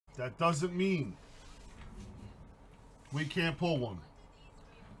That doesn't mean we can't pull one.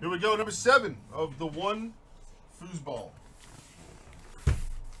 Here we go, number 7 of the one foosball.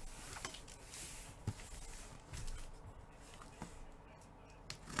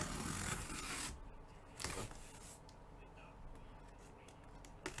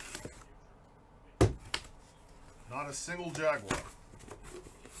 Not a single Jaguar.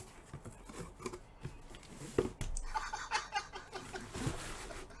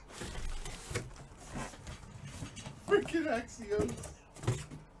 Freaking Axios.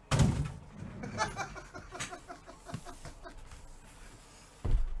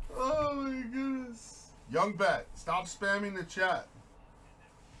 Oh my goodness. Young Bet, stop spamming the chat.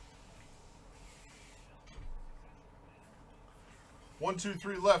 One, two,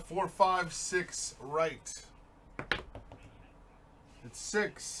 three left, 4, 5, 6 right. It's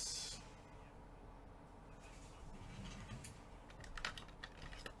 6.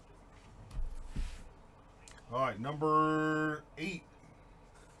 All right, number 8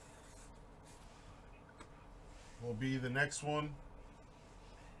 will be the next one.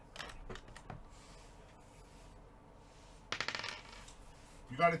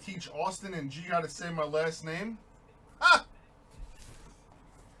 You got to teach Austin and G how to say my last name? Ah!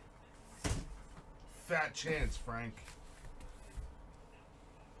 Fat chance, Frank.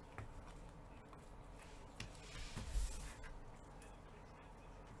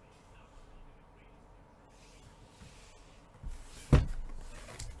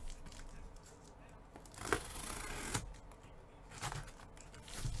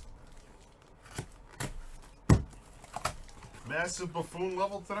 Massive buffoon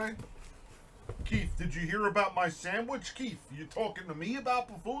level today. Keith, did you hear about my sandwich? Keith, you talking to me about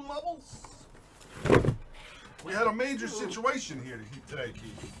buffoon levels? We had a major situation here today,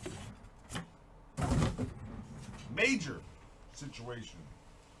 Keith. Major situation.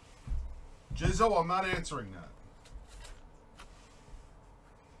 Jizzo, I'm not answering that.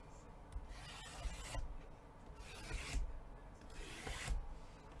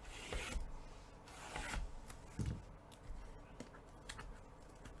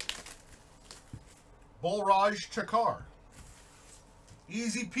 Bolraj Chakar.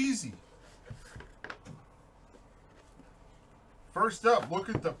 Easy peasy. First up, look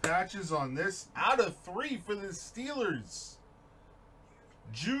at the patches on this. Out of 3 for the Steelers.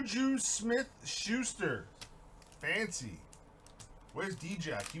 Juju Smith-Schuster. Fancy. Where's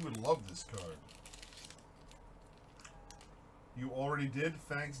D-Jack? He would love this card. You already did?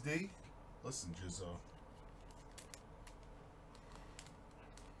 Thanks, D. Listen, Jizzo.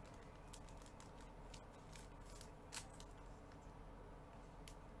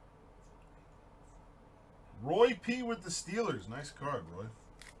 Roy P. with the Steelers. Nice card, Roy.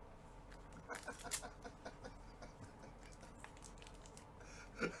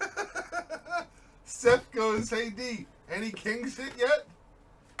 Seth goes, hey, D, any Kings hit yet?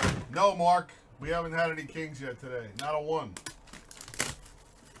 No, Mark. We haven't had any Kings yet today. Not a one.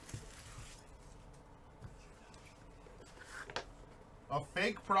 A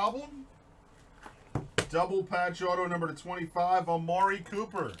fake problem? Double patch auto number to 25, Amari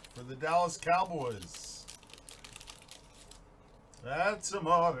Cooper for the Dallas Cowboys. That's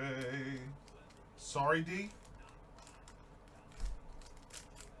Amari. Sorry, D.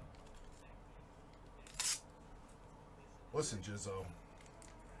 Listen, Jizzo.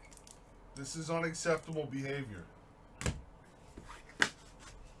 This is unacceptable behavior.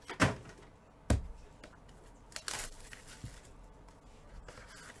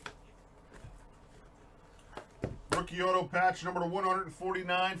 Rookie auto patch number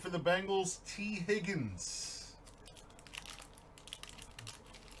 149 for the Bengals, T. Higgins.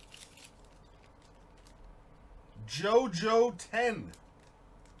 JoJo 10.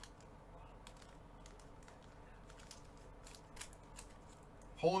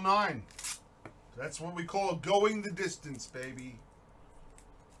 Hole 9. That's what we call going the distance, baby.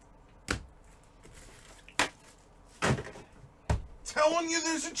 Telling you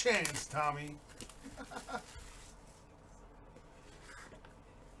there's a chance, Tommy.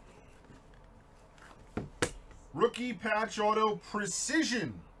 Rookie patch auto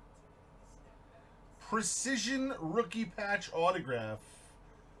precision. Precision rookie patch autograph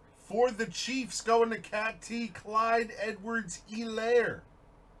for the Chiefs going to Cat T. Clyde Edwards-Helaire.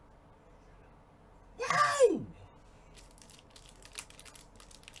 Wow!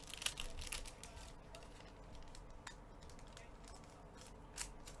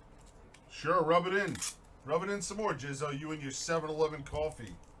 Sure, rub it in. Rub it in some more, Jizzo. You and your 7-Eleven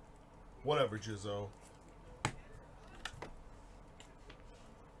coffee. Whatever, Jizzo.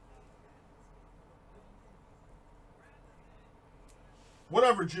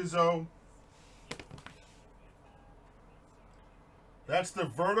 Whatever, for Jizzo. That's the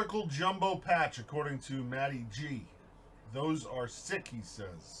vertical jumbo patch, according to Matty G. Those are sick, he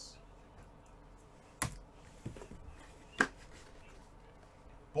says.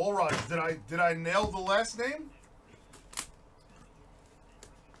 Bullrod, did I nail the last name?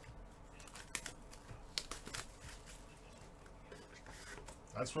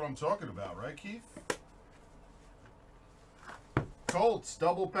 That's what I'm talking about, right, Keith? Colts,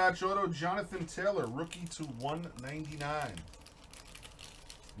 double patch auto, Jonathan Taylor, rookie to 199.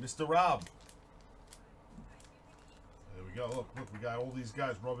 Mr. Rob. There we go. Look, we got all these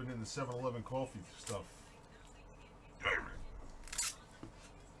guys rubbing in the 7-Eleven coffee stuff.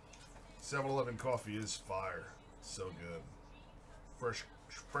 7-Eleven coffee is fire. So good.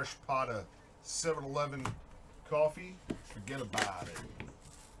 Fresh pot of 7-Eleven coffee. Forget about it.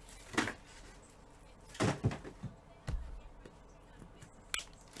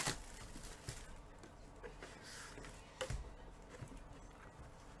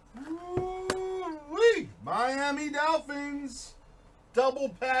 Miami Dolphins, double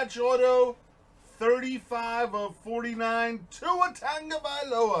patch auto, 35 of 49, Tua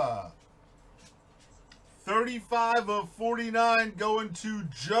Tagovailoa. 35 of 49 going to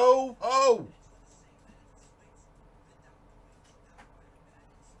Joe Ho.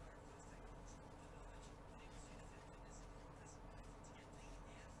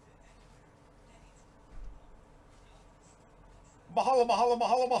 Mahalo, mahalo,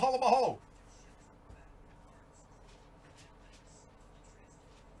 mahalo, mahalo, mahalo.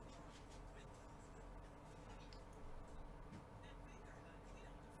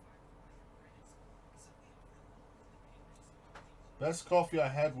 Best coffee I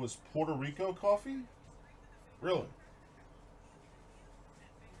had was Puerto Rico coffee? Really?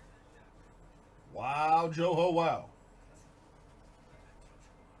 Wow, Joe Ho, wow.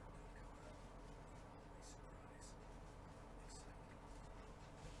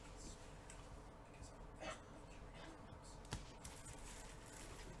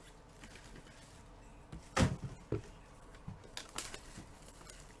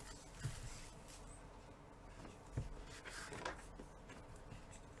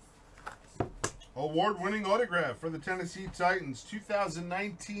 Award-winning autograph for the Tennessee Titans,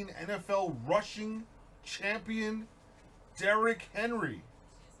 2019 NFL rushing champion, Derrick Henry.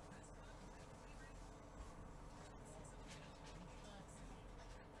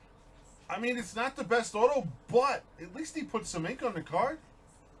 I mean, it's not the best auto, but at least he put some ink on the card.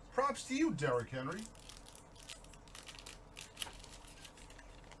 Props to you, Derrick Henry.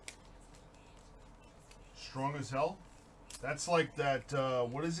 Strong as hell. That's like that,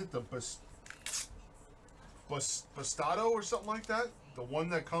 what is it, the Bastado or something like that? The one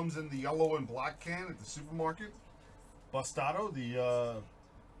that comes in the yellow and black can at the supermarket? Bastado, the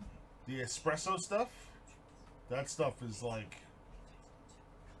espresso stuff? That stuff is like...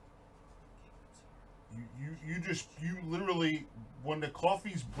 You literally, when the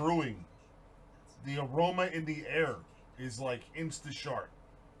coffee's brewing, the aroma in the air is like insta-sharp.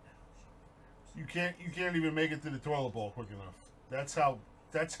 You can't even make it to the toilet bowl quick enough. That's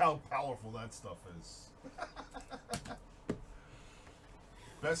how powerful that stuff is.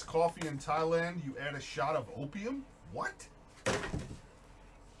 Best coffee in Thailand, you add a shot of opium? What?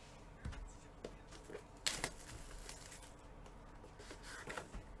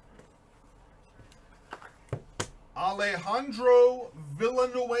 Alejandro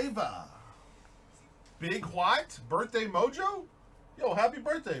Villanueva. Big White? Birthday mojo? Yo, happy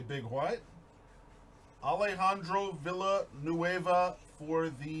birthday, Big White. Alejandro Villanueva for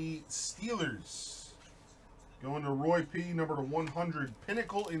the Steelers. Going to Roy P, number to 100,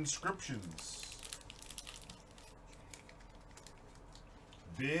 Pinnacle Inscriptions.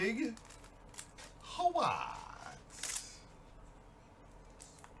 Big White.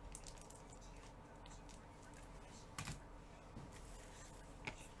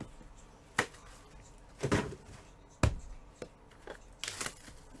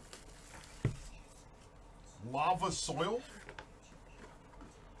 Lava soil?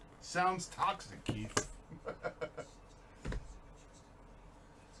 Sounds toxic, Keith.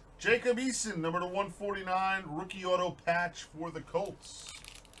 Jacob Eason, number to 149, rookie auto patch for the Colts.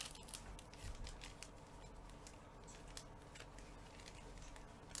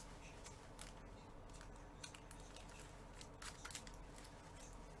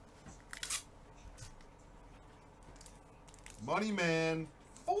 Money Man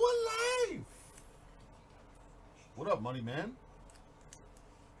for life. What up, Money Man?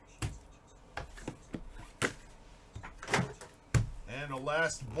 And the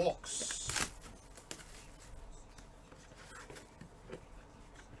last box.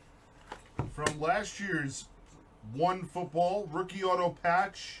 From last year's One Football rookie auto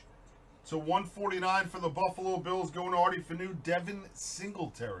patch to 149 for the Buffalo Bills, going to Artie Fanu, Devin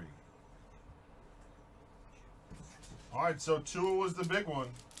Singletary. All right, so Tua was the big one.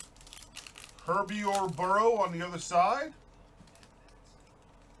 Herbie or Burrow on the other side?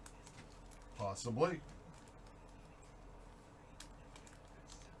 Possibly.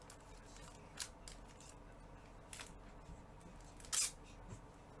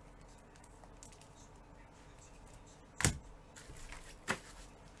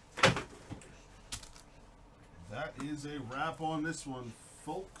 That is a wrap on this one,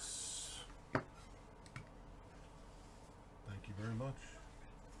 folks. Thank you very much.